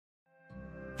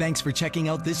Thanks for checking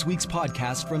out this week's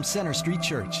podcast from Center Street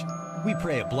Church. We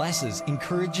pray it blesses,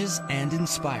 encourages, and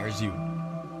inspires you.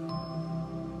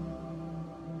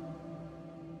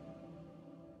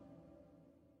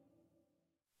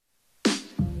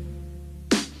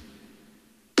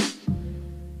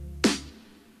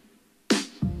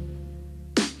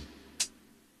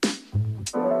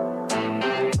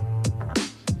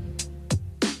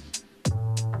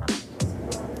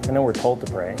 I know we're told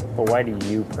to pray, but why do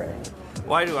you pray?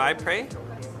 Why do I pray?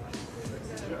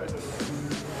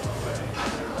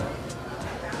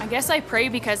 I guess I pray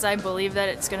because I believe that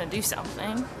it's going to do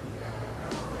something.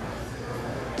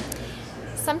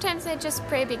 Sometimes I just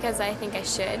pray because I think I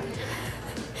should.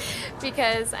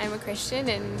 Because I'm a Christian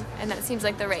and that seems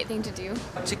like the right thing to do.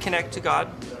 To connect to God.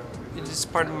 It is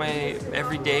part of my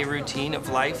everyday routine of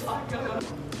life.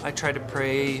 I try to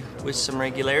pray with some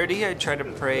regularity. I try to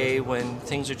pray when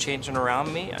things are changing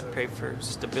around me. I pray for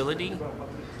stability.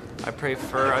 I pray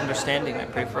for understanding. I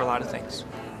pray for a lot of things.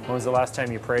 When was the last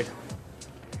time you prayed?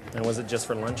 And was it just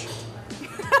for lunch?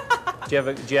 Do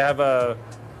you have a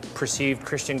perceived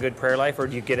Christian good prayer life, or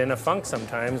do you get in a funk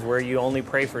sometimes where you only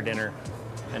pray for dinner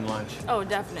and lunch? Oh,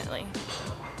 definitely.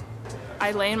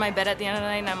 I lay in my bed at the end of the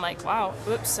night and I'm like, wow,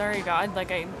 oops, sorry God,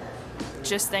 like I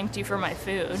just thanked you for my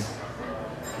food.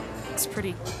 It's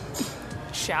pretty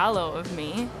shallow of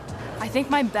me. I think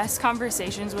my best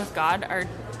conversations with God are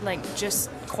like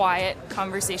just quiet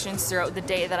conversations throughout the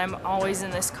day, that I'm always in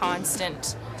this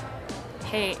constant,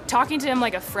 hey, talking to him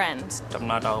like a friend. I'm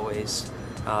not always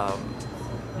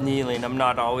kneeling. I'm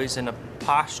not always in a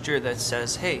posture that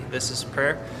says, hey, this is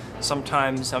prayer.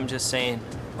 Sometimes I'm just saying,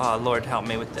 Lord, help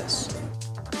me with this.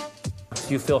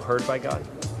 Do you feel heard by God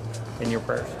in your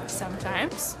prayers?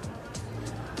 Sometimes.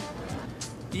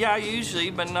 Yeah, usually,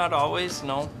 but not always,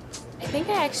 no. I think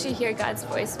I actually hear God's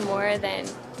voice more than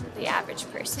the average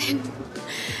person.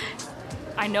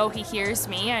 I know he hears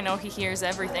me. I know he hears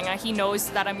everything. He knows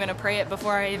that I'm going to pray it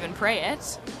before I even pray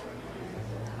it.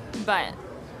 But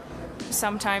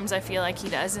sometimes I feel like he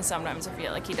does, and sometimes I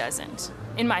feel like he doesn't,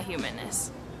 in my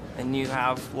humanness. And you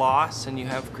have loss, and you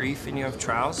have grief, and you have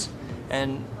trials.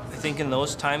 And I think in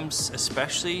those times,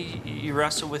 especially, you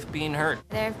wrestle with being hurt.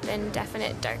 There have been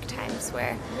definite dark times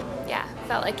where,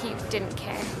 felt like he didn't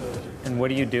care. And what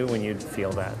do you do when you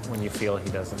feel that, when you feel he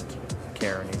doesn't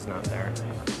care and he's not there?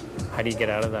 How do you get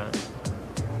out of that?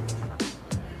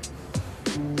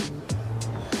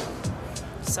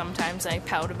 Sometimes I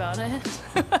pout about it.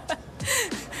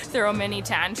 Throw a mini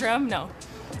tantrum, no.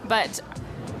 But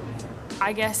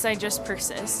I guess I just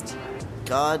persist.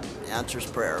 God answers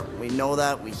prayer. We know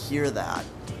that, we hear that,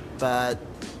 but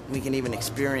we can even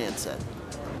experience it.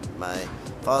 My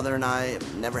father and I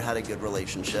have never had a good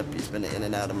relationship. He's been in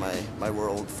and out of my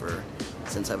world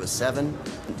since I was 7.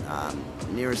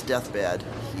 Near his deathbed,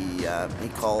 he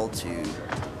called to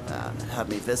have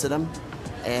me visit him,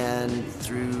 and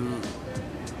through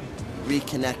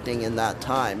reconnecting in that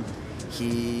time,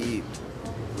 he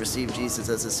received Jesus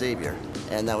as a Savior,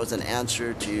 and that was an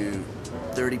answer to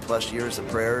 30 plus years of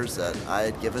prayers that I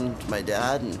had given to my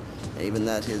dad, and even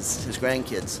that his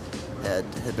grandkids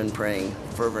had been praying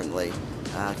fervently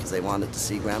because they wanted to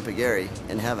see Grandpa Gary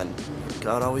in heaven.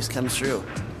 God always comes through.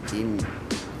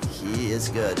 He is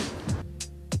good.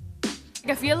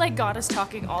 I feel like God is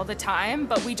talking all the time,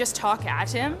 but we just talk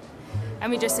at him,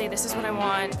 and we just say, this is what I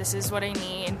want, this is what I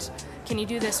need, can you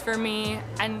do this for me?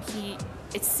 And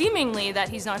it's seemingly that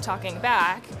he's not talking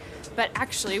back, but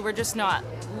actually we're just not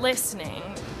listening.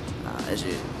 As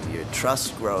your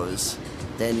trust grows,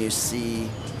 then you see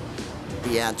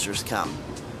the answers come.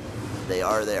 They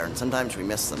are there, and sometimes we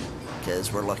miss them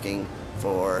because we're looking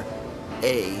for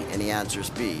A and he answers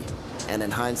B. And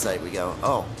in hindsight we go,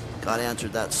 oh, God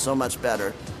answered that so much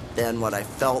better than what I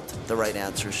felt the right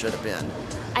answer should have been.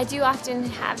 I do often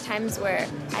have times where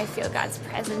I feel God's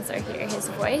presence or hear his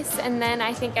voice, and then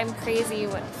I think I'm crazy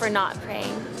for not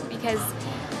praying, because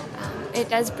it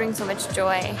does bring so much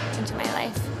joy into my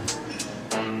life.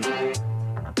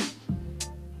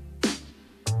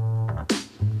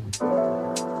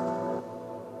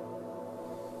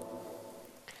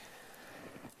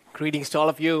 Greetings to all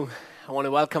of you. I want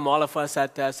to welcome all of us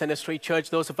at Center Street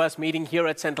Church, those of us meeting here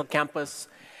at Central Campus,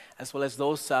 as well as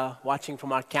those watching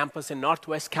from our campus in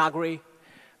Northwest Calgary,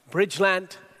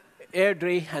 Bridgeland,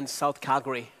 Airdrie, and South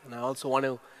Calgary. And I also want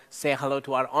to say hello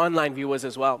to our online viewers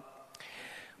as well.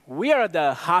 We are at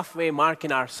the halfway mark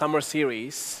in our summer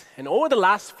series, and over the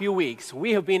last few weeks,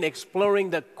 we have been exploring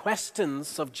the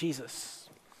questions of Jesus.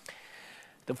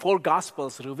 The 4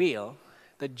 Gospels reveal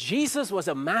that Jesus was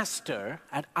a master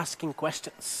at asking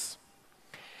questions.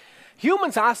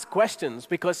 Humans ask questions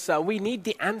because we need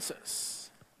the answers.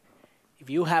 If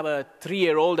you have a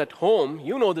 3-year-old at home,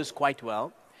 you know this quite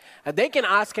well. They can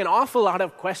ask an awful lot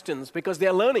of questions because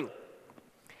they're learning.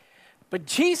 But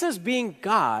Jesus, being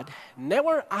God,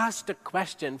 never asked a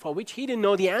question for which he didn't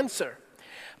know the answer,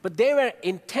 but they were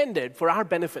intended for our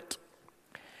benefit.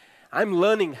 I'm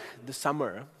learning this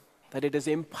summer that it is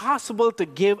impossible to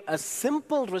give a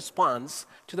simple response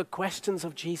to the questions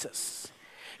of Jesus.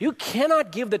 You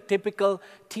cannot give the typical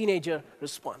teenager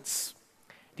response.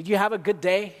 Did you have a good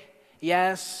day?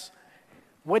 Yes.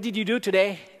 What did you do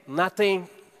today? Nothing.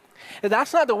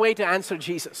 That's not the way to answer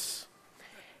Jesus.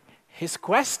 His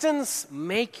questions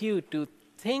make you to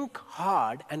think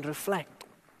hard and reflect.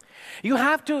 You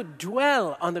have to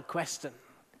dwell on the question.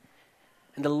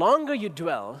 And the longer you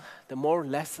dwell, the more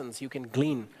lessons you can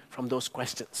glean from those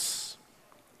questions.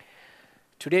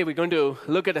 Today we're going to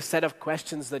look at a set of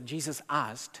questions that Jesus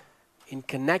asked in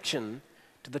connection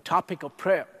to the topic of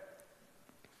prayer.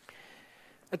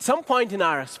 At some point in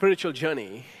our spiritual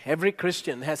journey, every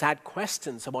Christian has had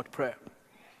questions about prayer.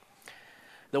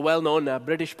 The well-known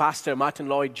British pastor Martin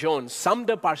Lloyd-Jones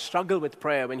summed up our struggle with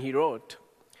prayer when he wrote,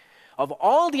 "Of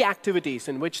all the activities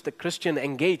in which the Christian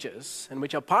engages and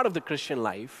which are part of the Christian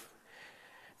life,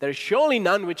 there is surely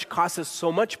none which causes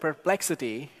so much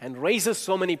perplexity and raises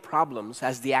so many problems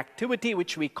as the activity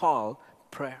which we call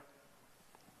prayer."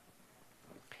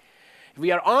 If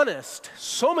we are honest,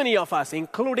 so many of us,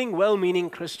 including well-meaning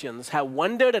Christians, have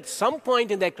wondered at some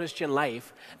point in their Christian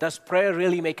life, does prayer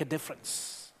really make a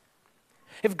difference?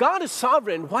 If God is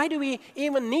sovereign, why do we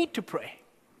even need to pray?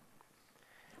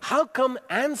 How come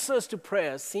answers to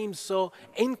prayer seem so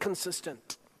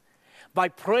inconsistent? By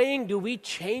praying, do we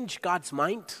change God's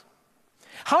mind?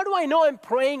 How do I know I'm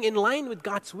praying in line with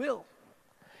God's will?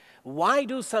 Why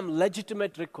do some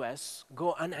legitimate requests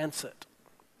go unanswered?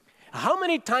 How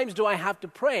many times do I have to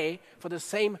pray for the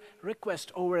same request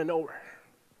over and over?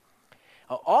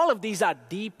 All of these are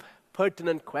deep,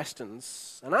 pertinent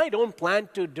questions, and I don't plan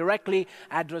to directly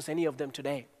address any of them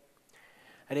today.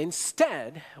 And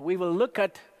instead, we will look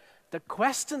at the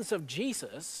questions of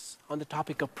Jesus on the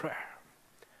topic of prayer.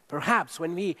 Perhaps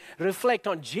when we reflect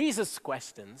on Jesus'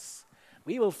 questions,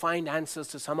 we will find answers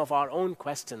to some of our own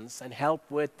questions and help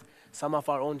with some of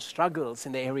our own struggles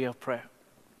in the area of prayer.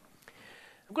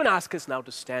 I'm going to ask us now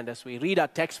to stand as we read our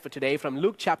text for today from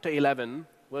Luke chapter 11,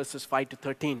 verses 5 to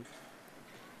 13.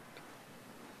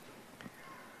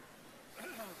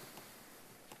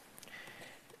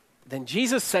 Then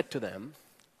Jesus said to them,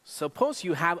 "Suppose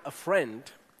you have a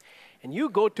friend, and you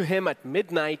go to him at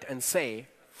midnight and say,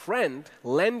 'Friend,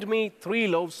 lend me 3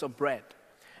 loaves of bread.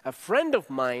 A friend of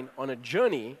mine on a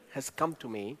journey has come to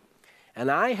me,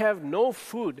 and I have no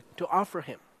food to offer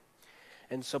him.'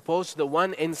 And suppose the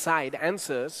one inside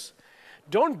answers,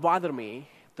 'Don't bother me,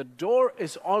 the door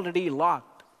is already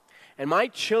locked, and my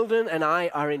children and I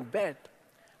are in bed.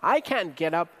 I can't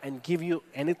get up and give you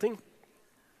anything.'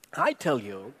 I tell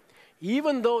you,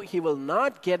 even though he will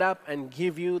not get up and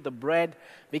give you the bread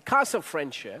because of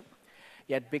friendship,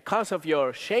 yet because of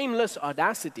your shameless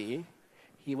audacity,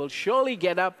 he will surely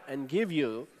get up and give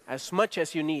you as much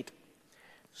as you need.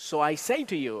 So I say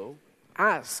to you,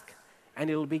 ask, and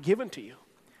it will be given to you.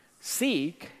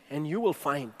 Seek, and you will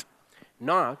find.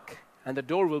 Knock, and the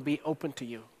door will be opened to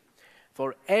you.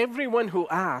 For everyone who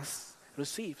asks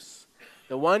receives.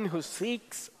 The one who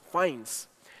seeks finds.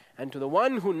 And to the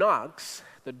one who knocks,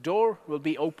 the door will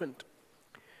be opened.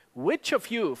 Which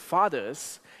of you,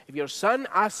 fathers, if your son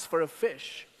asks for a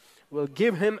fish, will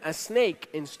give him a snake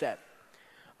instead?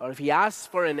 Or if he asks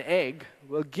for an egg,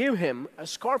 will give him a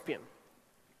scorpion?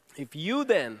 If you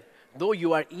then, though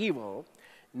you are evil,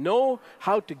 know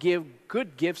how to give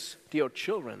good gifts to your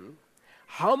children,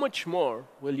 how much more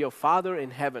will your Father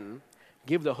in heaven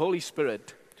give the Holy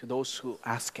Spirit to those who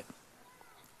ask him?"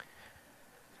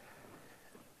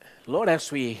 Lord,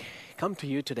 as we come to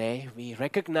you today, we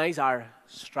recognize our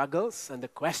struggles and the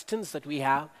questions that we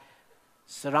have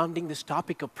surrounding this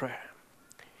topic of prayer.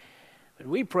 But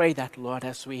we pray that, Lord,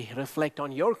 as we reflect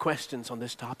on your questions on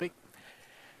this topic,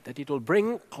 that it will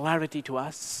bring clarity to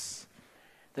us,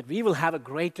 that we will have a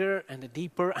greater and a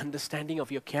deeper understanding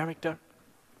of your character,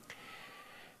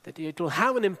 that it will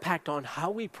have an impact on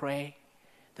how we pray,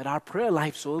 that our prayer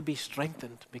lives will be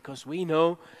strengthened because we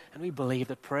know and we believe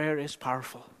that prayer is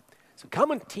powerful. So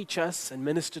come and teach us and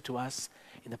minister to us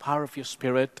in the power of your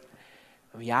Spirit.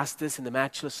 And we ask this in the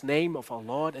matchless name of our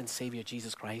Lord and Savior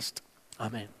Jesus Christ.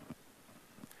 Amen.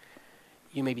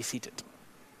 You may be seated.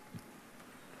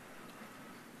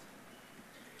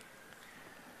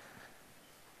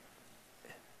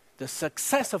 The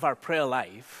success of our prayer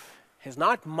life has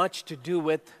not much to do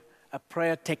with a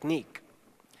prayer technique.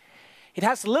 It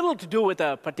has little to do with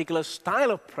a particular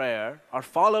style of prayer or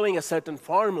following a certain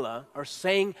formula or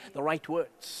saying the right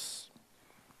words.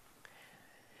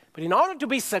 But in order to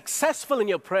be successful in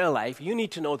your prayer life, you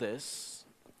need to know this.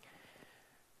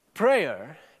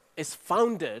 Prayer is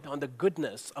founded on the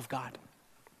goodness of God.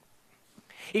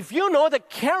 If you know the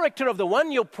character of the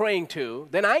one you're praying to,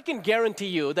 then I can guarantee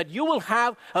you that you will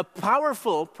have a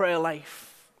powerful prayer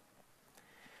life.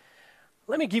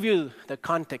 Let me give you the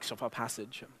context of our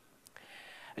passage.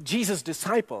 Jesus'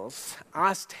 disciples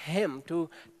asked him to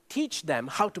teach them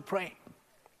how to pray.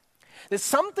 There's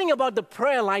something about the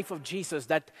prayer life of Jesus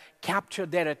that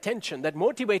captured their attention, that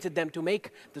motivated them to make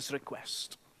this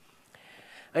request.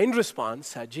 In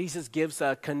response, Jesus gives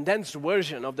a condensed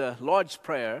version of the Lord's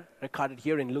Prayer recorded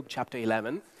here in Luke chapter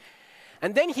 11.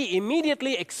 And then he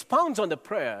immediately expounds on the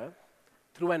prayer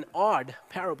through an odd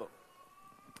parable.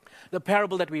 The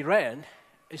parable that we read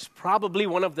is probably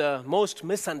one of the most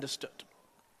misunderstood.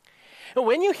 Now,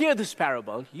 when you hear this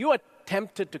parable, you are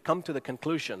tempted to come to the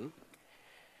conclusion,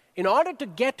 in order to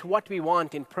get what we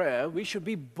want in prayer, we should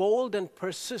be bold and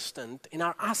persistent in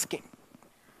our asking.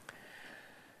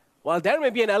 While there may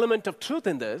be an element of truth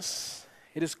in this,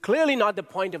 it is clearly not the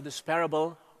point of this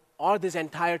parable or this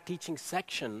entire teaching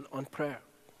section on prayer.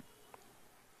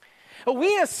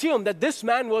 We assume that this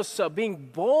man was being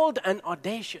bold and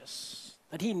audacious,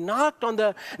 that he knocked on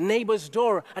the neighbor's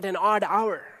door at an odd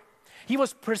hour. He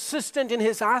was persistent in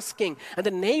his asking, and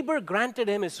the neighbor granted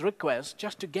him his request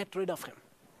just to get rid of him.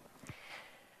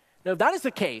 Now, if that is the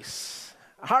case,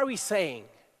 how are we saying,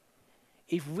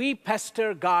 if we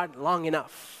pester God long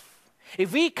enough,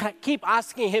 if we keep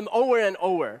asking him over and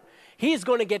over, he's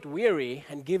going to get weary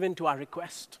and give in to our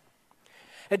request?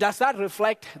 And does that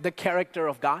reflect the character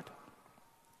of God?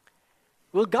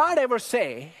 Will God ever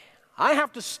say, I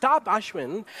have to stop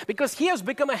Ashwin because he has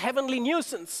become a heavenly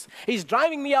nuisance. He's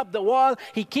driving me up the wall.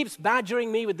 He keeps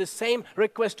badgering me with the same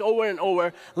request over and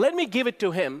over. Let me give it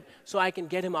to him so I can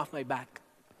get him off my back.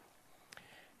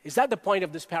 Is that the point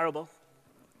of this parable?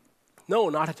 No,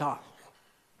 not at all.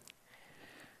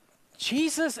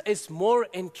 Jesus is more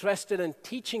interested in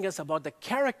teaching us about the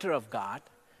character of God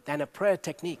than a prayer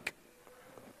technique.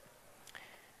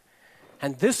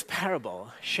 And this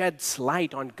parable sheds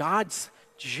light on God's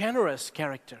generous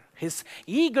character, his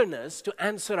eagerness to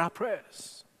answer our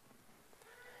prayers.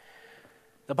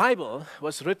 The Bible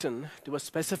was written to a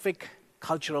specific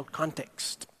cultural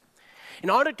context. In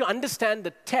order to understand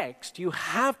the text, you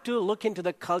have to look into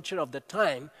the culture of the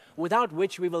time, without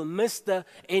which we will miss the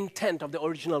intent of the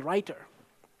original writer.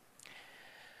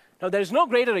 Now, there is no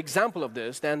greater example of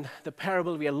this than the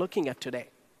parable we are looking at today.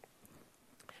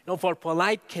 Now, for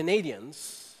polite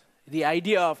Canadians, the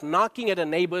idea of knocking at a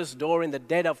neighbor's door in the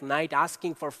dead of night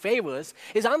asking for favors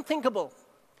is unthinkable.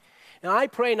 Now, I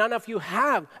pray none of you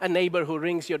have a neighbor who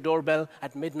rings your doorbell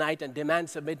at midnight and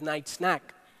demands a midnight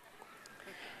snack.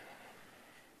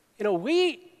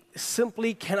 We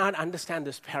simply cannot understand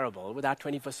this parable with our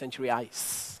 21st century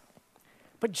eyes.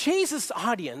 But Jesus'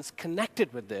 audience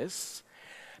connected with this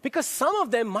because some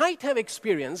of them might have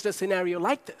experienced a scenario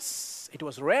like this. It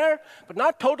was rare, but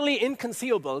not totally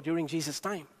inconceivable during Jesus'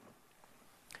 time.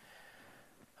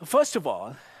 First of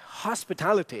all,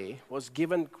 hospitality was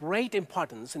given great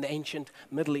importance in the ancient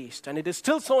Middle East, and it is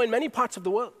still so in many parts of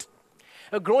the world.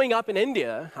 Growing up in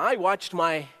India, I watched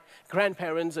my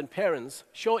grandparents and parents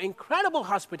show incredible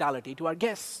hospitality to our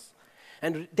guests,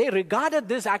 and they regarded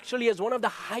this actually as one of the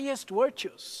highest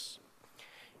virtues.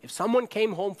 If someone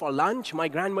came home for lunch, my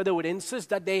grandmother would insist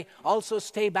that they also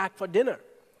stay back for dinner.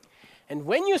 And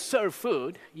when you serve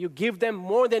food, you give them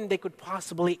more than they could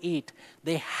possibly eat.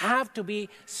 They have to be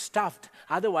stuffed.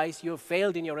 Otherwise, you have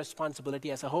failed in your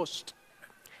responsibility as a host.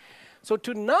 So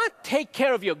to not take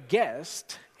care of your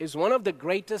guest is one of the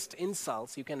greatest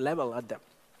insults you can level at them.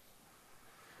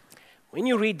 When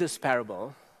you read this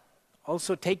parable,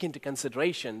 also take into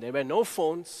consideration there were no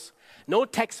phones, no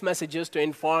text messages to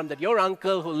inform that your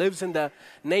uncle who lives in the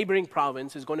neighboring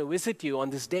province is going to visit you on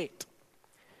this date.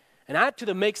 And add to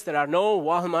the mix, there are no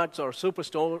Walmarts or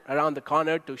Superstore around the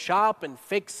corner to shop and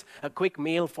fix a quick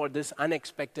meal for this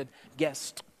unexpected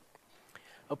guest.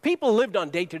 People lived on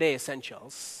day-to-day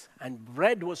essentials, and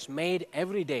bread was made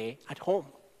every day at home.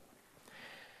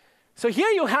 So here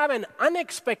you have an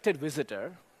unexpected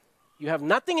visitor. You have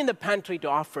nothing in the pantry to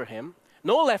offer him,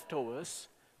 no leftovers.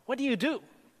 What do?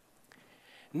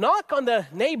 Knock on the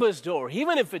neighbor's door,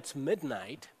 even if it's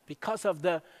midnight, because of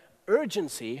the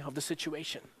urgency of the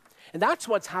situation. And that's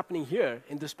what's happening here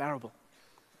in this parable.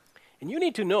 And you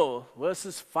need to know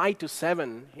verses 5 to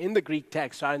 7 in the Greek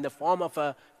text are in the form of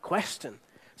a question.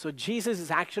 So Jesus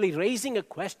is actually raising a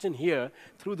question here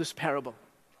through this parable.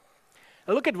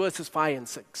 Now look at verses 5 and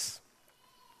 6.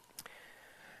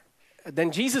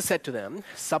 Then Jesus said to them,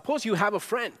 suppose you have a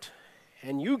friend,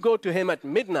 and you go to him at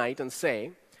midnight and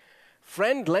say,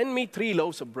 friend, lend me 3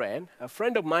 loaves of bread. A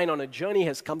friend of mine on a journey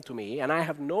has come to me, and I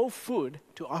have no food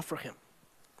to offer him.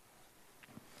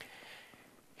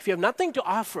 If you have nothing to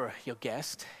offer your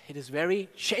guest, it is very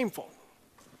shameful.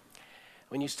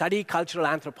 When you study cultural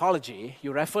anthropology,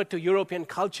 you refer to European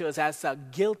cultures as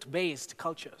guilt-based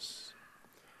cultures.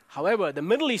 However, the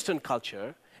Middle Eastern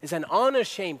culture is an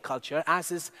honor-shame culture,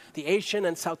 as is the Asian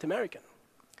and South American.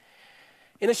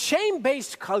 In a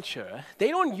shame-based culture, they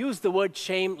don't use the word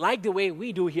shame like the way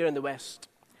we do here in the West.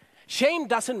 Shame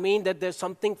doesn't mean that there's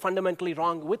something fundamentally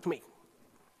wrong with me.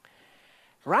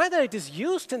 Rather, it is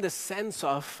used in the sense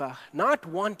of not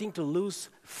wanting to lose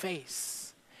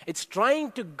face. It's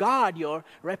trying to guard your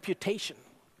reputation.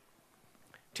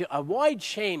 To avoid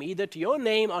shame, either to your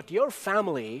name or to your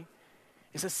family,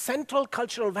 is a central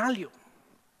cultural value.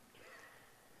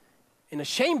 In a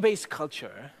shame-based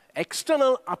culture,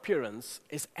 external appearance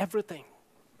is everything.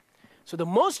 So the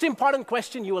most important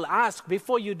question you will ask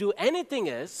before you do anything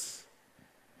is,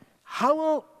 how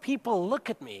will people look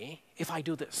at me if I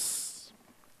do this?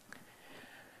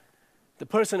 The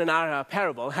person in our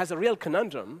parable has a real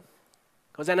conundrum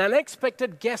because an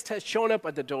unexpected guest has shown up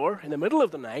at the door in the middle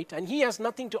of the night and he has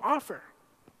nothing to offer.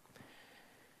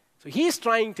 So he's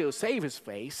trying to save his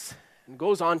face and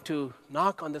goes on to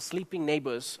knock on the sleeping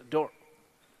neighbor's door.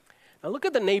 Now look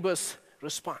at the neighbor's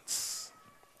response.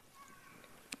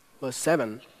 Verse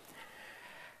 7.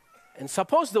 And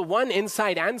suppose the one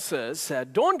inside answers,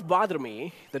 don't bother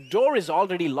me, the door is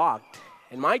already locked,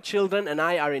 and my children and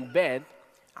I are in bed.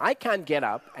 I can't get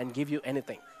up and give you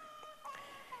anything.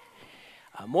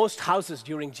 Most houses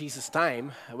during Jesus'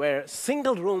 time were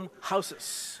single-room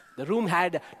houses. The room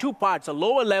had 2 parts, a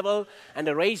lower level and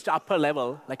a raised upper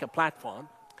level, like a platform.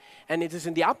 And it is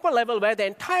in the upper level where the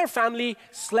entire family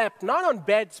slept, not on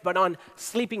beds, but on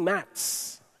sleeping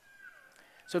mats.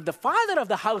 So if the father of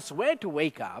the house were to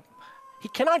wake up, he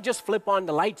cannot just flip on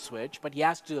the light switch, but he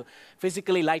has to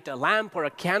physically light a lamp or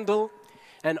a candle.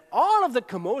 And all of the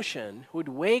commotion would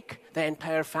wake the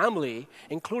entire family,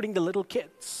 including the little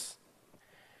kids.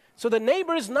 So the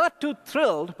neighbor is not too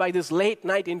thrilled by this late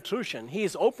night intrusion. He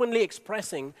is openly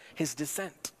expressing his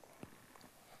dissent.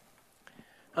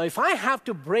 Now, if I have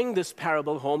to bring this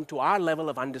parable home to our level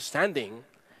of understanding,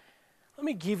 let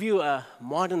me give you a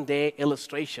modern day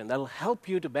illustration that will help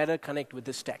you to better connect with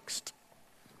this text.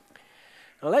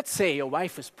 Now, let's say your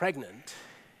wife is pregnant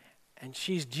and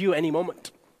she's due any moment.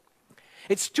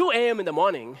 It's 2 a.m. in the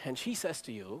morning, and she says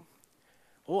to you,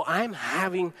 oh, I'm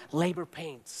having labor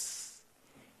pains.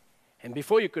 And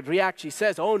before you could react, she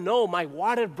says, oh no, my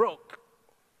water broke.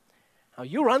 Now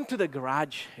you run to the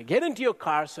garage, get into your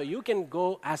car so you can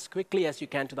go as quickly as you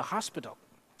can to the hospital.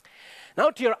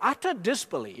 Now to your utter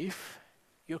disbelief,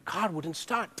 your car wouldn't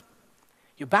start.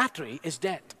 Your battery is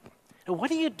dead. Now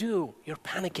what do? You're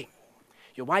panicking.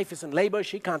 Your wife is in labor,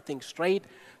 she can't think straight,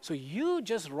 so you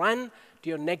just run to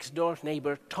your next door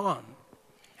neighbor, Tom,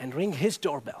 and ring his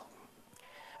doorbell.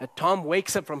 Tom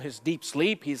wakes up from his deep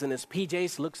sleep. He's in his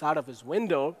PJs, looks out of his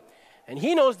window, and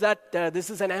he knows that this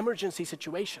is an emergency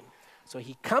situation. So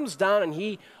he comes down and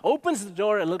he opens the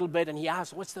door a little bit and he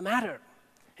asks, what's the matter?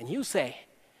 And you say,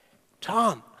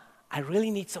 Tom, I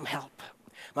really need some help.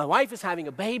 My wife is having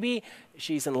a baby.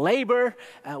 She's in labor.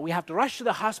 We have to rush to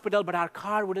the hospital, but our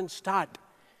car wouldn't start.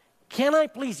 Can I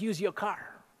please use your car?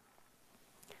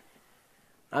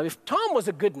 Now, if Tom was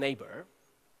a good neighbor,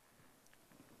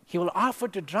 he will offer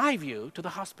to drive you to the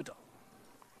hospital.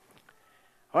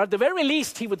 Or at the very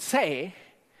least, he would say,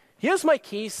 here's my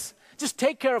keys. Just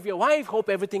take care of your wife. Hope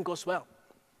everything goes well.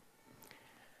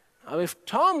 Now, if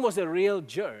Tom was a real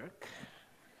jerk,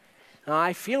 now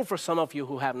I feel for some of you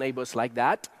who have neighbors like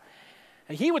that,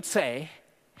 and he would say,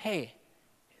 hey,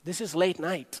 this is late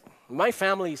night. My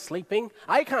family is sleeping.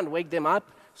 I can't wake them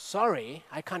up. Sorry,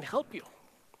 I can't help you.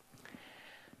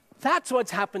 That's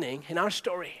what's happening in our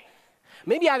story.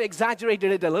 Maybe I've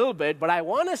exaggerated it a little bit, but I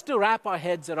want us to wrap our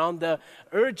heads around the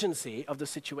urgency of the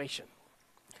situation.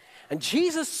 And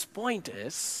Jesus' point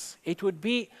is, it would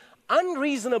be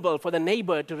unreasonable for the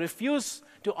neighbor to refuse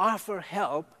to offer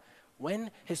help when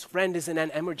his friend is in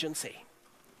an emergency.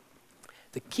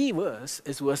 The key verse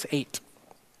is verse 8.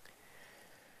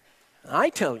 I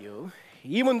tell you,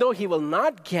 even though he will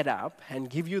not get up and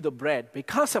give you the bread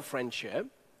because of friendship,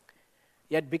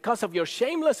 yet because of your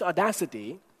shameless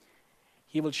audacity,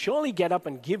 he will surely get up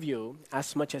and give you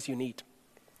as much as you need.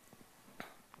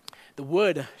 The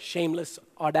word shameless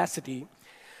audacity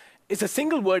is a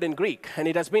single word in Greek, and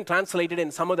it has been translated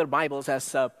in some other Bibles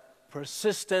as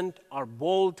persistent, or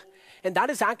bold, and that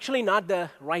is actually not the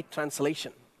right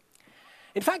translation.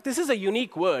 In fact, this is a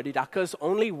unique word. It occurs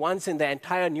only once in the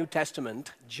entire New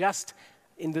Testament, just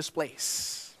in this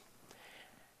place.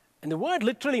 And the word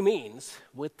literally means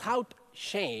without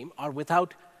shame or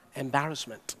without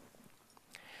embarrassment.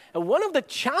 And one of the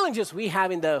challenges we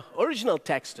have in the original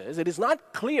text is it is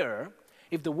not clear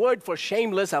if the word for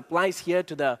shameless applies here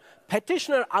to the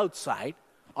petitioner outside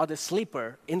or the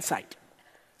sleeper inside.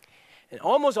 And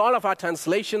almost all of our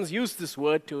translations use this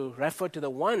word to refer to the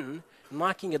one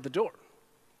knocking at the door.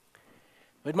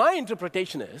 But my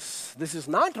interpretation is this is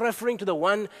not referring to the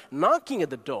one knocking at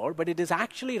the door, but it is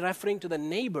actually referring to the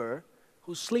neighbor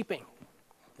who's sleeping.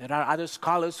 There are other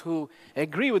scholars who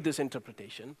agree with this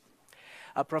interpretation.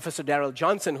 Professor Darrell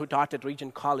Johnson, who taught at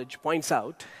Regent College, points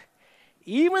out,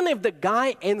 even if the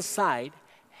guy inside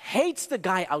hates the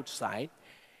guy outside,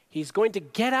 he's going to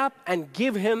get up and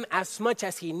give him as much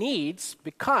as he needs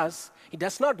because he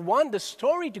does not want the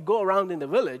story to go around in the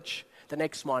village the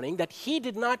next morning that he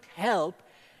did not help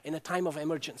in a time of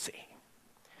emergency.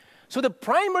 So the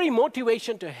primary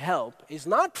motivation to help is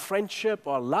not friendship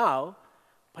or love,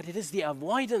 but it is the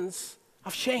avoidance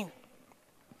of shame.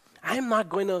 I'm not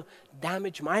going to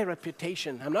damage my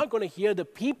reputation. I'm not going to hear the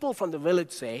people from the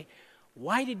village say,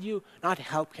 "Why did you not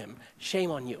help him?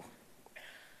 Shame on you."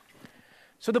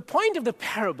 So the point of the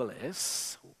parable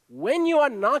is, when you are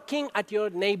knocking at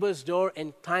your neighbor's door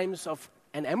in times of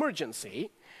an emergency,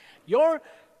 your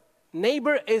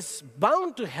neighbor is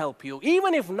bound to help you,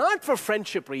 even if not for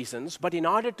friendship reasons, but in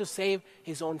order to save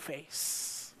his own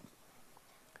face.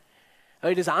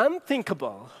 It was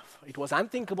unthinkable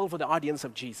for the audience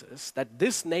of Jesus that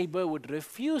this neighbor would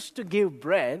refuse to give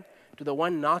bread to the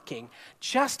one knocking,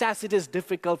 just as it is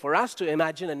difficult for us to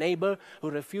imagine a neighbor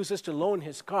who refuses to loan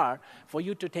his car for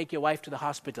you to take your wife to the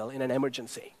hospital in an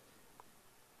emergency.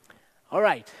 All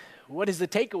right, what is the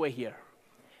takeaway here?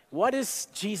 What is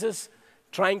Jesus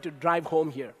trying to drive home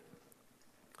here?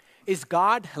 Is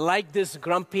God like this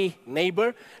grumpy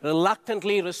neighbor,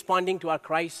 reluctantly responding to our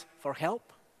cries for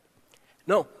help?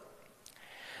 No.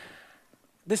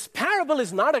 This parable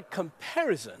is not a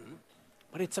comparison,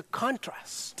 but it's a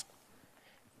contrast.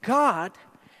 God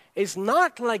is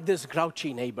not like this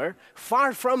grouchy neighbor,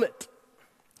 far from it.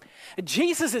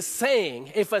 Jesus is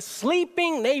saying if a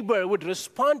sleeping neighbor would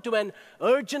respond to an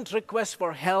urgent request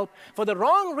for help for the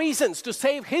wrong reasons to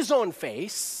save his own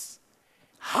face,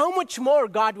 how much more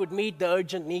God would meet the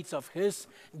urgent needs of his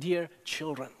dear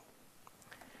children.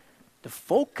 The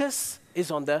focus is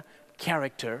on the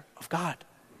character of God.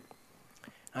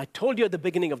 I told you at the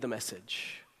beginning of the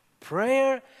message,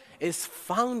 prayer is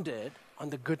founded on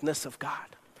the goodness of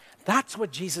God. That's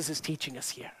what Jesus is teaching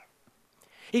us here.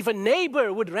 If a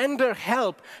neighbor would render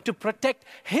help to protect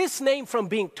his name from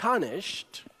being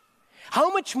tarnished, how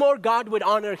much more God would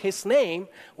honor his name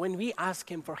when we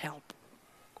ask him for help?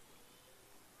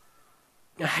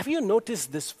 Now, have you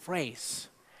noticed this phrase,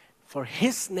 "for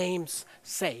his name's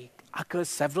sake," occurs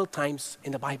several times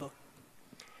in the Bible,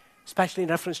 especially in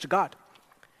reference to God?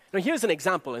 Now, here's an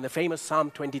example in the famous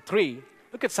Psalm 23.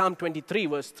 Look at Psalm 23,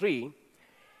 verse 3.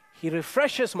 He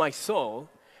refreshes my soul.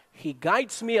 He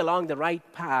guides me along the right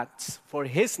paths for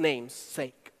his name's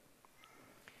sake.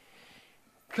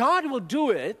 God will do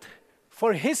it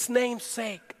for his name's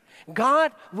sake.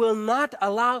 God will not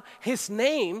allow his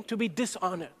name to be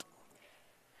dishonored.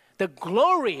 The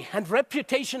glory and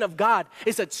reputation of God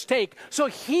is at stake, so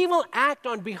he will act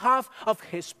on behalf of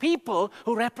his people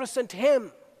who represent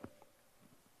him.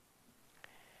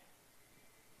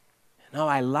 Now,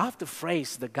 I love the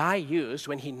phrase the guy used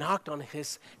when he knocked on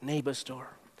his neighbor's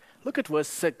door. Look at verse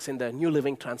 6 in the New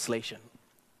Living Translation.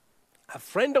 A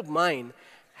friend of mine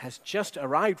has just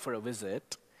arrived for a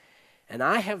visit, and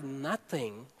I have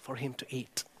nothing for him to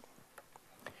eat.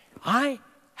 I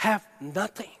have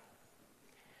nothing.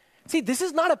 See, this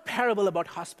is not a parable about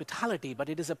hospitality, but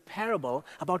it is a parable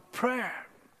about prayer.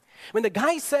 When the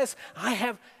guy says, "I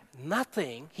have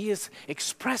nothing," he is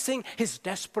expressing his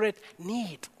desperate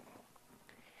need.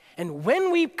 And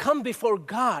when we come before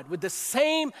God with the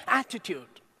same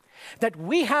attitude, that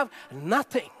we have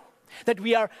nothing, that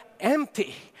we are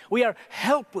empty, we are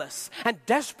helpless, and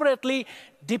desperately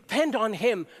depend on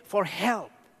him for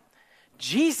help,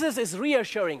 Jesus is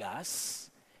reassuring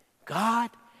us, God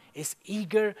is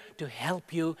eager to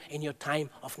help you in your time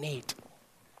of need.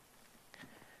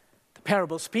 The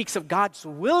parable speaks of God's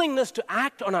willingness to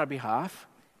act on our behalf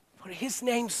for his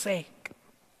name's sake.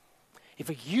 If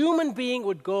a human being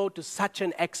would go to such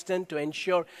an extent to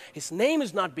ensure his name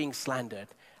is not being slandered,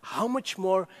 how much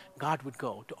more God would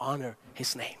go to honor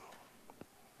his name.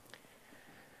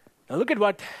 Now look at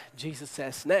what Jesus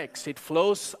says next. It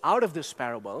flows out of this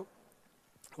parable,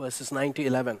 verses 9 to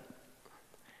 11.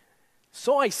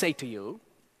 So I say to you,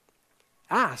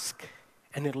 ask,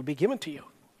 and it will be given to you.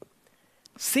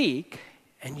 Seek,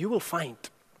 and you will find.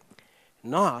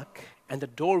 Knock, and the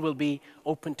door will be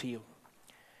open to you.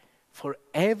 For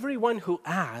everyone who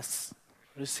asks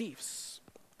receives.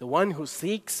 The one who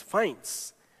seeks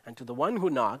finds. And to the one who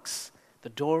knocks, the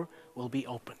door will be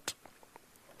opened.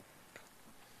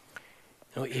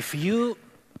 Now, if you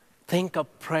think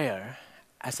of prayer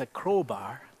as a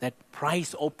crowbar that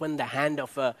pries open the hand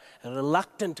of a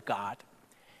reluctant God,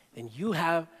 then you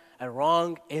have a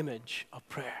wrong image of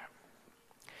prayer.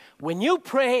 When you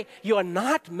pray, you are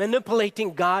not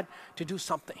manipulating God to do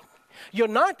something. You're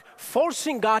not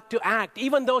forcing God to act,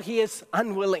 even though He is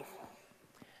unwilling.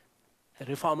 The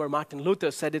reformer Martin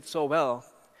Luther said it so well.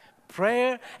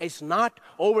 Prayer is not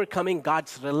overcoming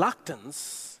God's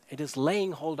reluctance. It is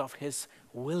laying hold of His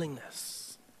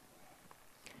willingness.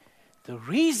 The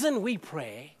reason we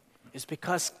pray is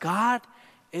because God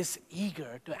is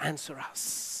eager to answer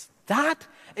us. That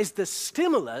is the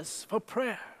stimulus for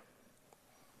prayer.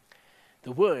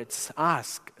 The words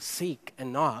ask, seek,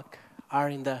 and knock are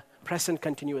in the present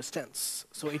continuous tense.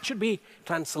 So it should be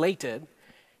translated,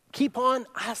 keep on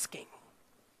asking,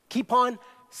 keep on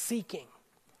seeking,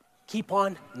 keep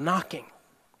on knocking.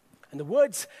 And the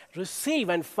words receive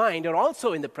and find are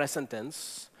also in the present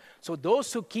tense. So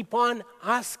those who keep on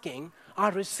asking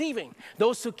are receiving.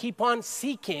 Those who keep on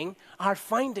seeking are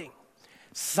finding.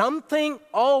 Something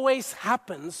always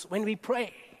happens when we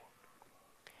pray.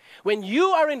 When you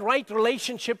are in right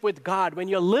relationship with God, when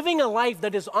you're living a life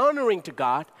that is honoring to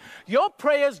God, your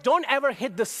prayers don't ever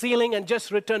hit the ceiling and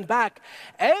just return back.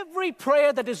 Every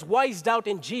prayer that is voiced out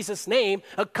in Jesus' name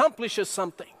accomplishes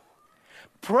something.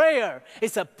 Prayer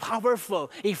is a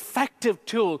powerful, effective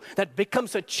tool that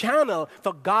becomes a channel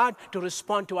for God to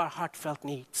respond to our heartfelt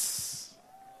needs.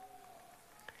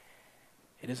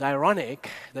 It is ironic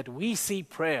that we see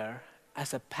prayer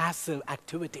as a passive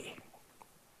activity.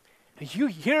 You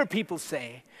hear people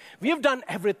say, we have done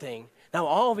everything, now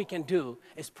all we can do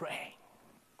is pray.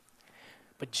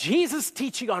 But Jesus'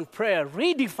 teaching on prayer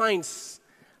redefines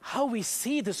how we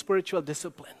see the spiritual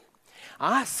discipline.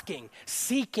 Asking,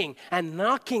 seeking, and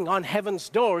knocking on heaven's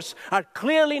doors are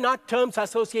clearly not terms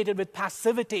associated with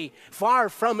passivity. Far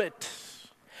from it.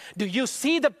 Do you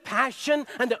see the passion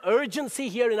and the urgency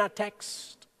here in our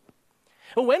text?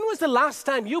 When was the last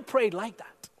time you prayed like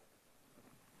that?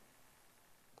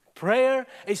 Prayer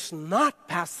is not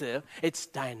passive, it's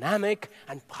dynamic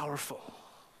and powerful.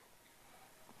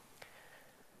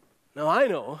 Now I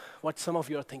know what some of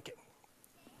you are thinking.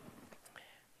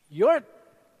 You're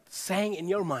saying in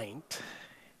your mind,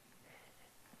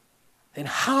 then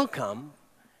how come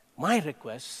my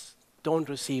requests don't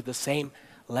receive the same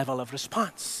level of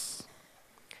response?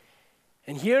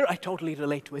 And here I totally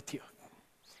relate with you.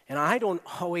 And I don't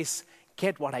always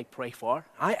get what I pray for.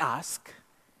 I ask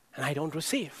and I don't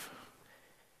receive.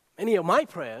 Many of my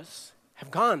prayers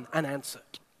have gone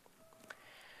unanswered.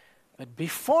 But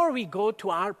before we go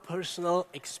to our personal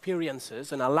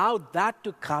experiences and allow that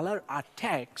to color our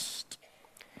text,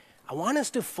 I want us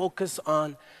to focus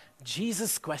on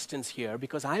Jesus' questions here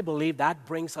because I believe that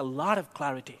brings a lot of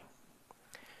clarity.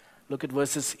 Look at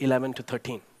verses 11 to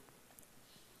 13.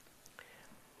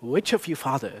 Which of you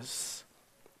fathers,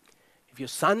 if your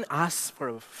son asks for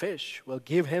a fish, will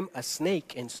give him a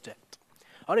snake instead?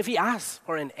 Or if he asks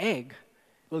for an egg,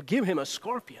 will give him a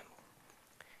scorpion?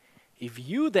 If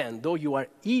you then, though you are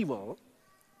evil,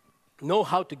 know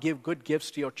how to give good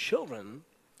gifts to your children,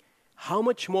 how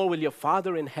much more will your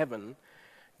Father in heaven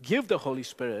give the Holy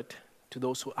Spirit to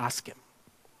those who ask Him?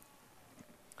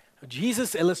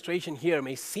 Jesus' illustration here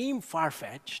may seem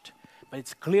far-fetched, but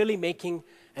it's clearly making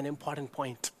an important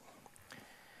point.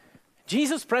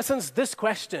 Jesus presents this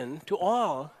question to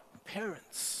all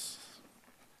parents.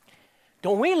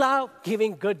 Don't we love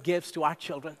giving good gifts to our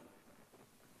children?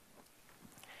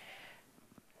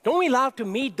 Don't we love to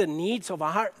meet the needs of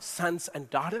our sons and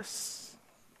daughters?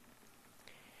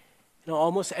 You know,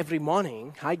 almost every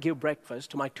morning, I give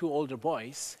breakfast to my two older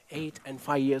boys, 8 and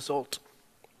 5 years old.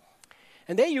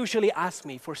 And they usually ask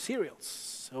me for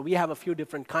cereals. So we have a few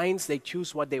different kinds. They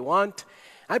choose what they want.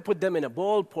 I put them in a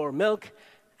bowl, pour milk,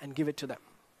 and give it to them.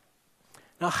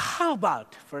 Now, how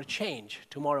about, for a change,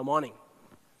 tomorrow morning?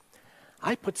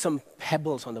 I put some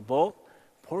pebbles on the bowl,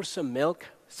 pour some milk,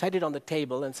 set it on the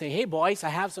table, and say, hey, boys, I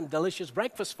have some delicious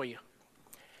breakfast for you.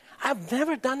 I've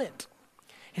never done it.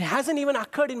 It hasn't even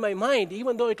occurred in my mind,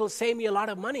 even though it will save me a lot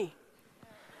of money.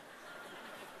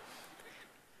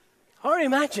 Or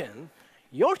imagine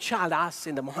your child asks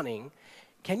in the morning,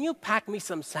 can you pack me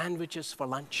some sandwiches for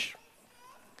lunch?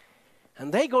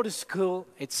 And they go to school,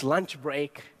 it's lunch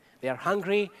break, they are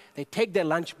hungry, they take their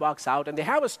lunchbox out, and they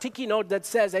have a sticky note that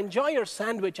says, enjoy your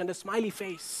sandwich, and a smiley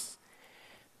face.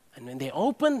 And when they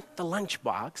open the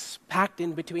lunchbox, packed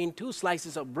in between 2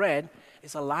 slices of bread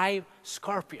is a live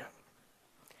scorpion.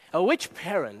 Which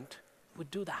parent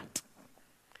would do that?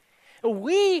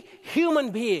 We human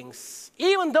beings,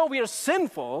 even though we are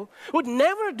sinful, would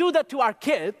never do that to our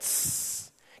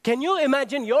kids. Can you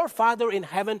imagine your Father in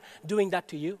heaven doing that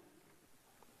to you?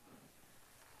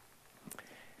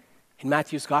 In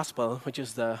Matthew's Gospel, which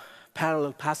is the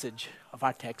parallel passage of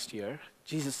our text here,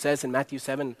 Jesus says in Matthew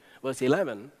 7, verse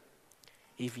 11,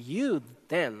 if you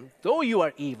then, though you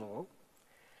are evil,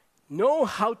 know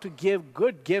how to give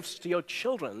good gifts to your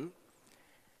children,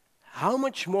 how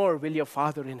much more will your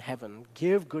Father in heaven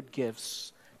give good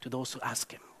gifts to those who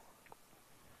ask him?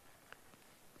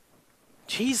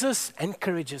 Jesus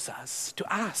encourages us to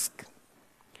ask.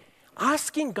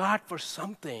 Asking God for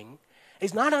something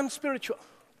is not unspiritual.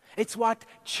 It's what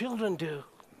children do.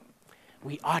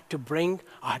 We ought to bring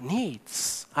our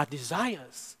needs, our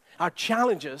desires, our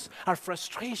challenges, our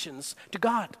frustrations to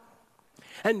God.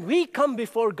 And we come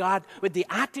before God with the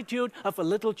attitude of a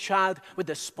little child, with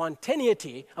the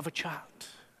spontaneity of a child.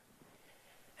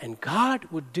 And God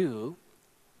would do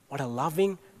what a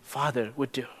loving father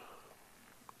would do.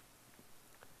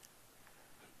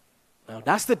 Now,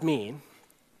 does that mean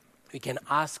we can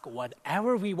ask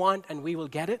whatever we want and we will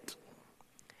get it?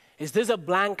 Is this a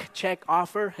blank check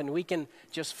offer and we can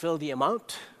just fill the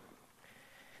amount?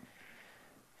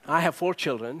 I have 4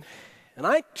 children, and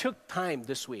I took time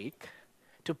this week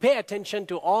to pay attention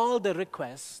to all the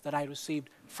requests that I received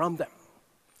from them.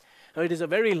 Now, it is a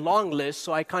very long list,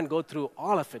 so I can't go through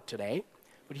all of it today,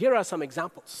 but here are some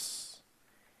examples.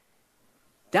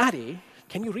 Daddy,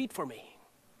 can you read for me?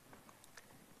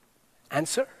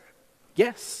 Answer,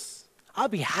 yes, I'll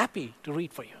be happy to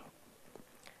read for you.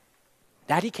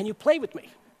 Daddy, can you play with me?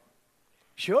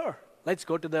 Sure, let's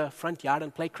go to the front yard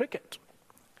and play cricket.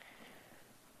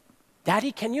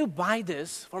 Daddy, can you buy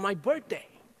this for my birthday?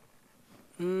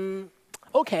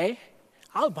 Okay,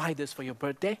 I'll buy this for your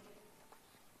birthday.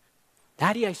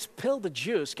 Daddy, I spilled the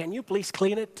juice. Can you please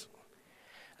clean it?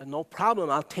 No problem,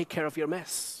 I'll take care of your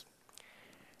mess.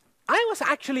 I was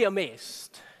actually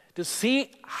amazed to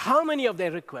see how many of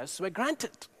their requests were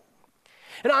granted.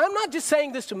 And I'm not just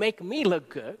saying this to make me look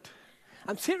good.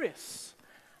 I'm serious.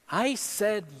 I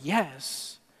said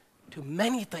yes to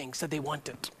many things that they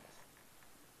wanted.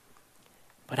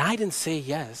 But I didn't say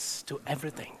yes to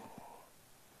everything.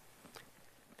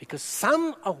 Because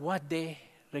some of what they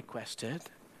requested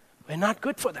were not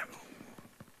good for them.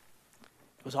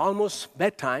 It was almost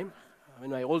bedtime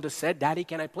when my oldest said, Daddy,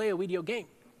 can I play a video game?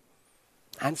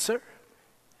 Answer,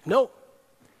 no.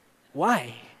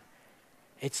 Why?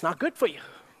 It's not good for you.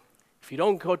 If you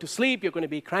don't go to sleep, you're going to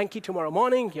be cranky tomorrow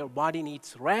morning. Your body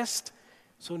needs rest.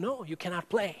 So no, you cannot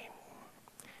play.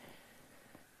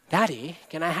 Daddy,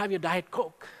 can I have your Diet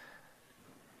Coke?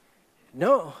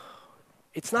 No,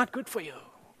 it's not good for you.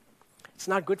 It's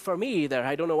not good for me either.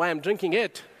 I don't know why I'm drinking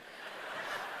it.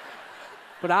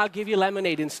 But I'll give you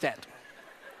lemonade instead.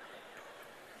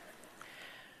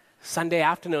 Sunday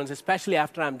afternoons, especially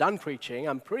after I'm done preaching,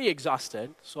 I'm pretty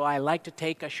exhausted, so I like to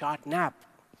take a short nap.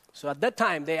 So at that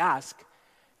time, they ask,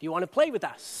 do you want to play with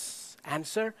us?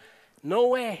 Answer, no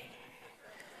way.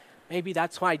 Maybe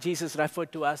that's why Jesus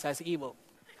referred to us as evil.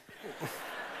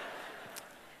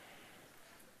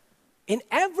 In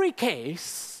every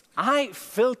case, I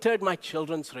filtered my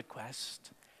children's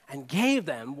request and gave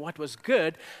them what was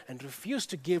good and refused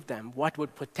to give them what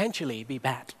would potentially be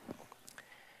bad.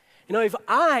 You know, if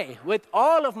I, with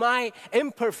all of my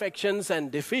imperfections and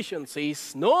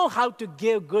deficiencies, know how to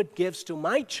give good gifts to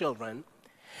my children,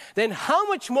 then how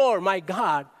much more my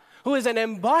God, who is an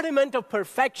embodiment of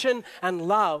perfection and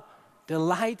love,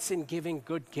 delights in giving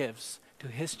good gifts to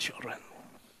his children.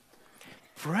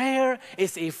 Prayer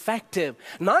is effective,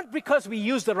 not because we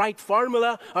use the right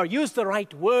formula or use the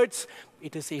right words.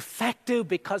 It is effective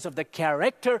because of the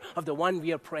character of the one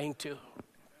we are praying to.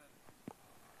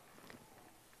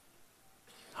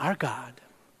 Our God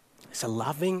is a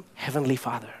loving Heavenly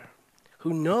Father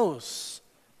who knows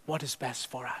what is best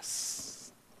for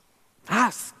us.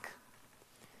 Ask.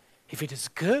 If it is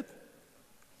good,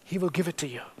 He will give it to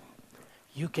you.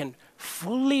 You can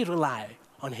fully rely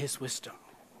on His wisdom.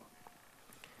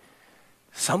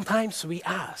 Sometimes we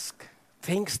ask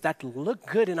things that look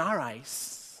good in our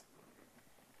eyes,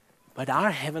 but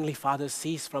our Heavenly Father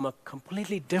sees from a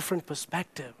completely different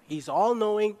perspective. He's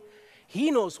all-knowing, He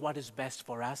knows what is best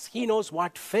for us. He knows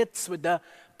what fits with the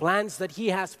plans that He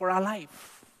has for our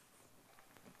life.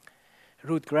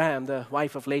 Ruth Graham, the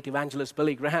wife of late evangelist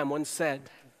Billy Graham, once said,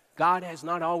 "God has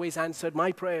not always answered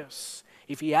my prayers.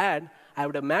 If He had, I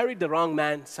would have married the wrong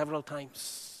man several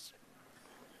times."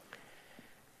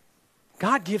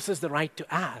 God gives us the right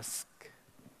to ask,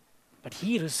 but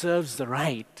He reserves the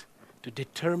right to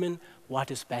determine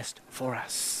what is best for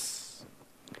us.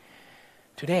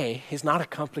 Today is not a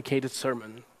complicated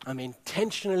sermon. I'm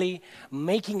intentionally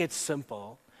making it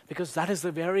simple because that is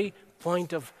the very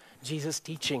point of Jesus'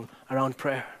 teaching around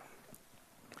prayer.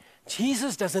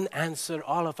 Jesus doesn't answer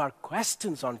all of our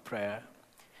questions on prayer,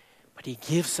 but He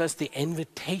gives us the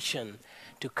invitation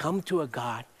to come to a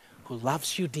God who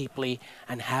loves you deeply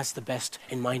and has the best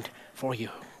in mind for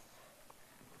you.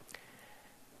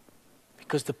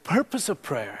 Because the purpose of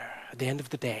prayer at the end of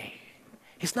the day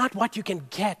is not what you can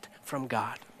get from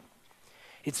God.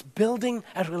 It's building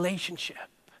a relationship.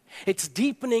 It's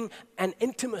deepening an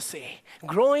intimacy,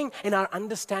 growing in our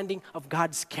understanding of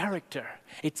God's character.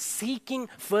 It's seeking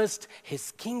first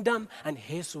His kingdom and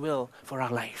His will for our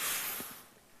life.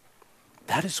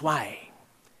 That is why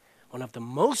one of the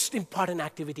most important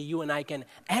activity you and I can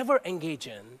ever engage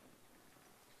in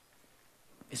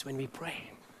is when we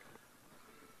pray.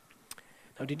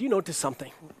 Now, did you notice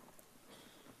something?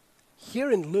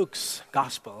 Here in Luke's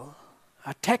gospel,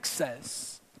 our text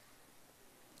says,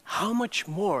 "How much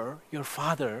more your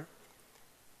Father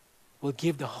will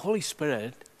give the Holy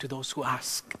Spirit to those who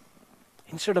ask."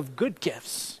 Instead of good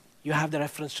gifts, you have the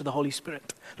reference to the Holy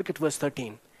Spirit. Look at verse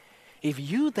 13. "If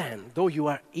you then, though you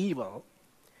are evil,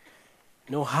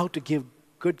 know how to give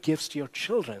good gifts to your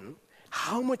children,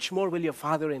 how much more will your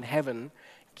Father in heaven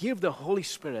give the Holy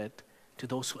Spirit to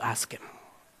those who ask Him?"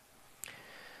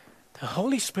 The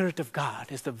Holy Spirit of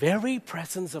God is the very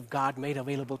presence of God made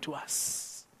available to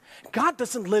us. God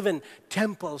doesn't live in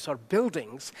temples or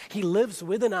buildings. He lives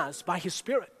within us by His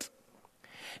Spirit.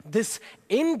 This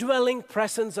indwelling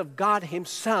presence of God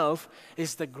Himself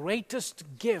is the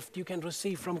greatest gift you can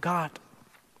receive from God.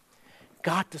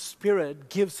 God the Spirit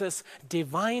gives us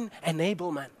divine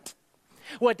enablement.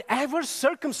 Whatever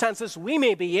circumstances we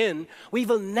may be in, we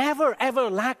will never ever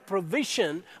lack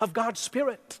provision of God's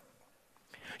Spirit.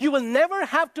 You will never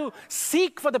have to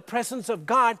seek for the presence of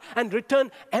God and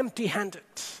return empty-handed.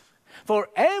 For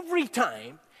every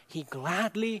time, He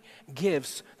gladly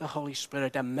gives the Holy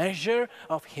Spirit a measure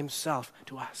of Himself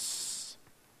to us.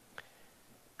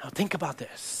 Now think about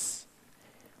this.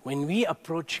 When we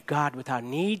approach God with our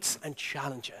needs and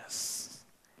challenges,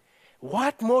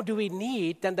 what more do we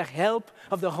need than the help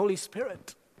of the Holy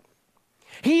Spirit?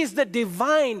 He is the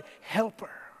divine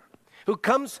helper who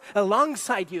comes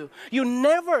alongside you. You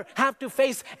never have to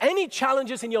face any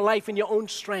challenges in your life in your own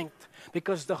strength,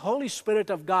 because the Holy Spirit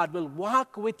of God will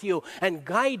walk with you and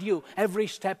guide you every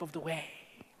step of the way.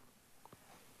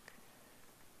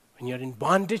 When you're in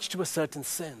bondage to a certain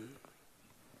sin,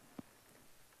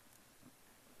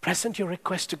 present your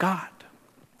request to God,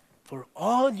 for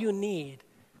all you need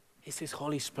is His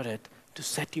Holy Spirit to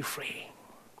set you free.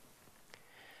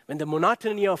 When the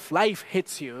monotony of life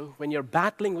hits you, when you're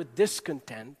battling with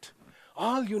discontent,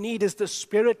 all you need is the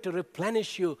Spirit to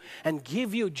replenish you and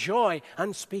give you joy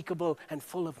unspeakable and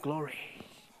full of glory.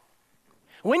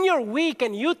 When you're weak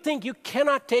and you think you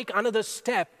cannot take another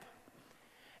step,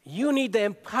 you need the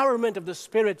empowerment of the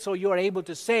Spirit so you are able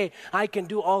to say, "I can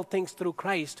do all things through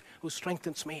Christ who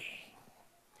strengthens me."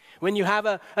 When you have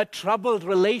a troubled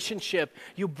relationship,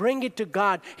 you bring it to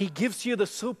God. He gives you the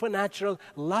supernatural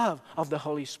love of the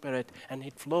Holy Spirit, and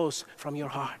it flows from your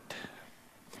heart.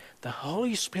 The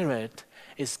Holy Spirit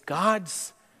is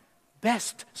God's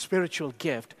best spiritual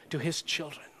gift to His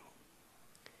children.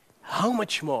 How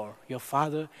much more your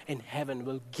Father in heaven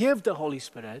will give the Holy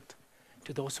Spirit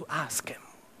to those who ask Him.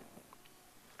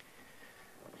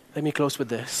 Let me close with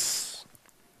this.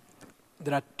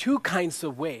 There are two kinds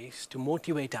of ways to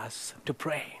motivate us to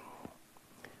pray.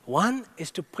 One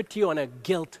is to put you on a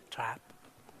guilt trap,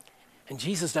 and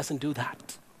Jesus doesn't do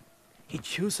that. He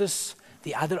chooses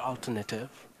the other alternative.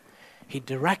 He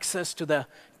directs us to the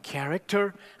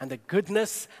character and the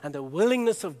goodness and the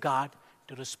willingness of God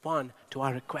to respond to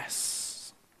our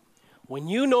requests. When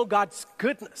you know God's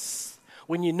goodness,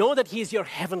 when you know that He is your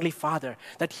heavenly Father,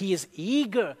 that He is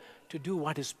eager to do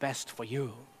what is best for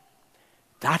you,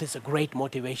 that is a great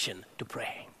motivation to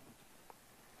pray.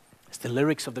 As the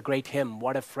lyrics of the great hymn,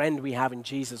 "What a Friend We Have in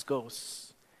Jesus"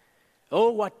 goes,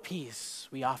 "Oh, what peace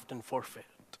we often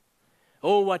forfeit.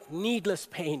 Oh, what needless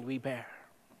pain we bear.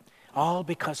 All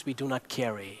because we do not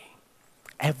carry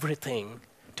everything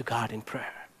to God in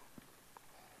prayer."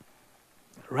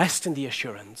 Rest in the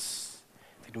assurance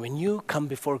that when you come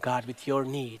before God with your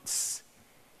needs,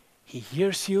 He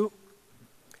hears you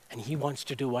and He wants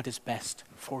to do what is best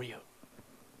for you.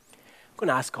 I'm going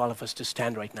to ask all of us to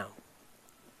stand right now.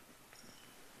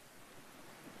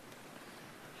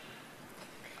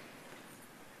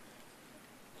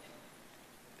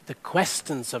 The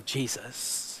questions of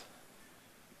Jesus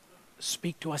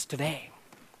speak to us today.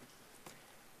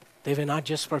 They were not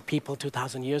just for people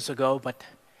 2,000 years ago, but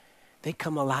they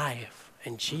come alive.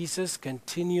 And Jesus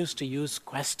continues to use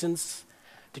questions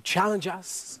to challenge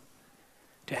us,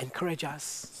 to encourage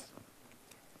us,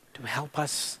 to help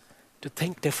us to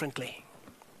think differently.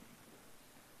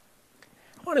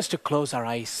 I want us to close our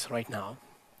eyes right now,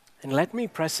 and let me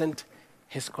present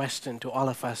His question to all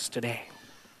of us today.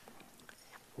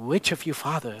 Which of you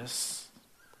fathers,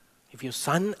 if your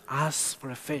son asks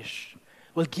for a fish,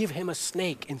 will give him a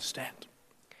snake instead?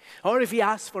 Or if he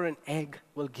asks for an egg,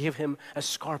 will give him a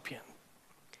scorpion?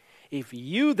 If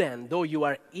you then, though you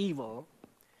are evil,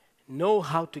 know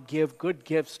how to give good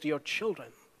gifts to your children,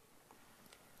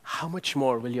 how much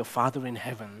more will your Father in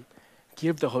heaven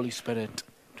give the Holy Spirit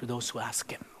to those who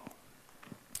ask Him?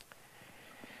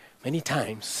 Many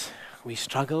times we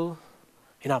struggle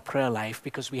in our prayer life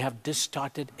because we have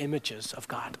distorted images of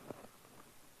God.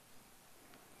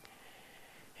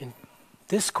 And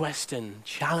this question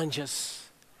challenges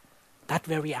that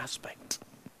very aspect.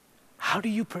 How do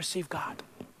you perceive God?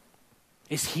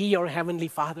 Is He your Heavenly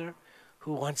Father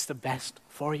who wants the best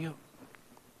for you?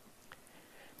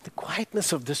 The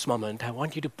quietness of this moment, I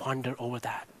want you to ponder over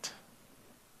that.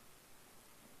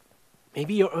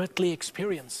 Maybe your earthly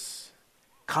experience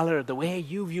color the way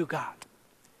you view God.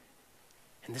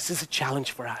 And this is a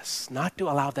challenge for us, not to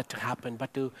allow that to happen,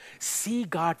 but to see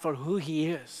God for who He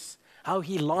is, how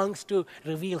He longs to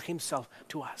reveal Himself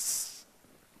to us.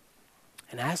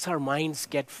 And as our minds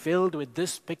get filled with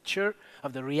this picture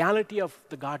of the reality of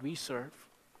the God we serve,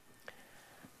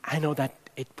 I know that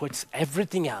it puts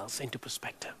everything else into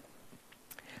perspective.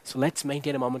 So let's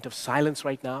maintain a moment of silence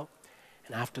right now,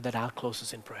 and after that I'll close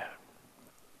us in prayer.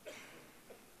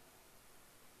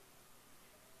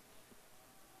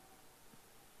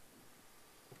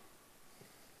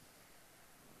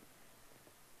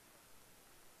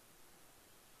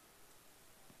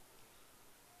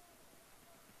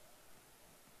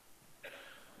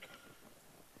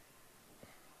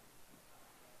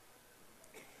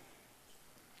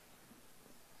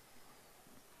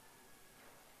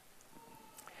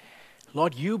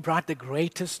 Lord, you brought the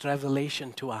greatest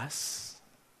revelation to us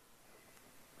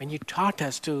when you taught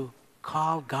us to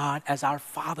call God as our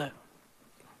Father.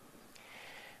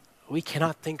 We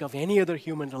cannot think of any other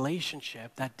human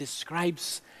relationship that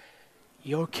describes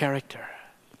your character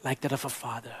like that of a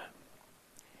father.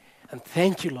 And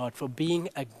thank you, Lord, for being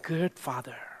a good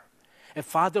father, a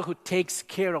father who takes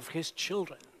care of his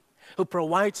children, who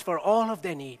provides for all of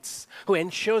their needs, who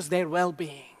ensures their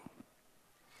well-being.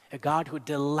 A God who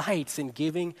delights in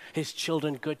giving His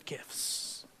children good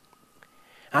gifts.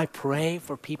 I pray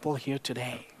for people here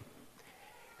today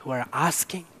who are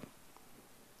asking.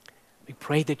 We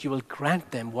pray that you will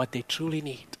grant them what they truly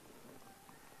need.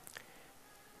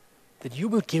 That you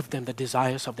will give them the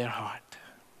desires of their heart.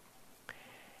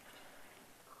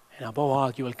 And above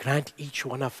all, you will grant each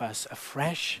one of us a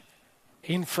fresh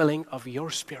infilling of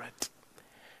your Spirit.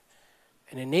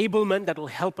 An enablement that will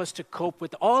help us to cope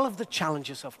with all of the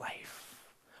challenges of life,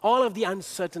 all of the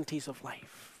uncertainties of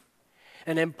life.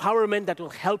 An empowerment that will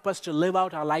help us to live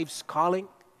out our life's calling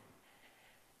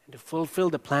and to fulfill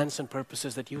the plans and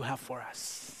purposes that you have for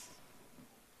us.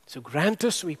 So grant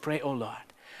us, we pray, O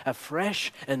Lord, a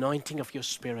fresh anointing of your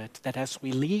Spirit, that as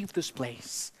we leave this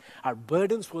place, our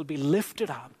burdens will be lifted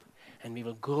up and we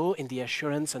will go in the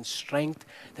assurance and strength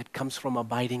that comes from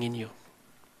abiding in you.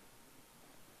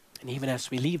 And even as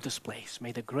we leave this place,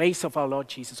 may the grace of our Lord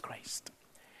Jesus Christ,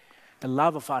 the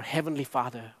love of our Heavenly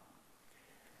Father,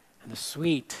 and the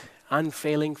sweet,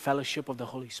 unfailing fellowship of the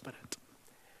Holy Spirit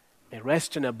may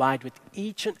rest and abide with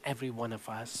each and every one of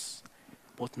us,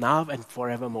 both now and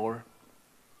forevermore.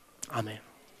 Amen.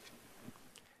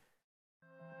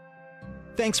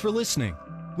 Thanks for listening.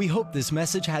 We hope this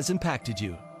message has impacted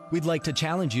you. We'd like to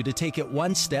challenge you to take it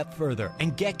one step further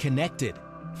and get connected.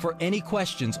 For any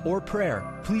questions or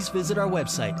prayer, please visit our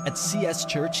website at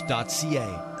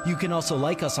cschurch.ca. You can also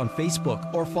like us on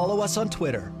Facebook or follow us on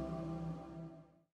Twitter.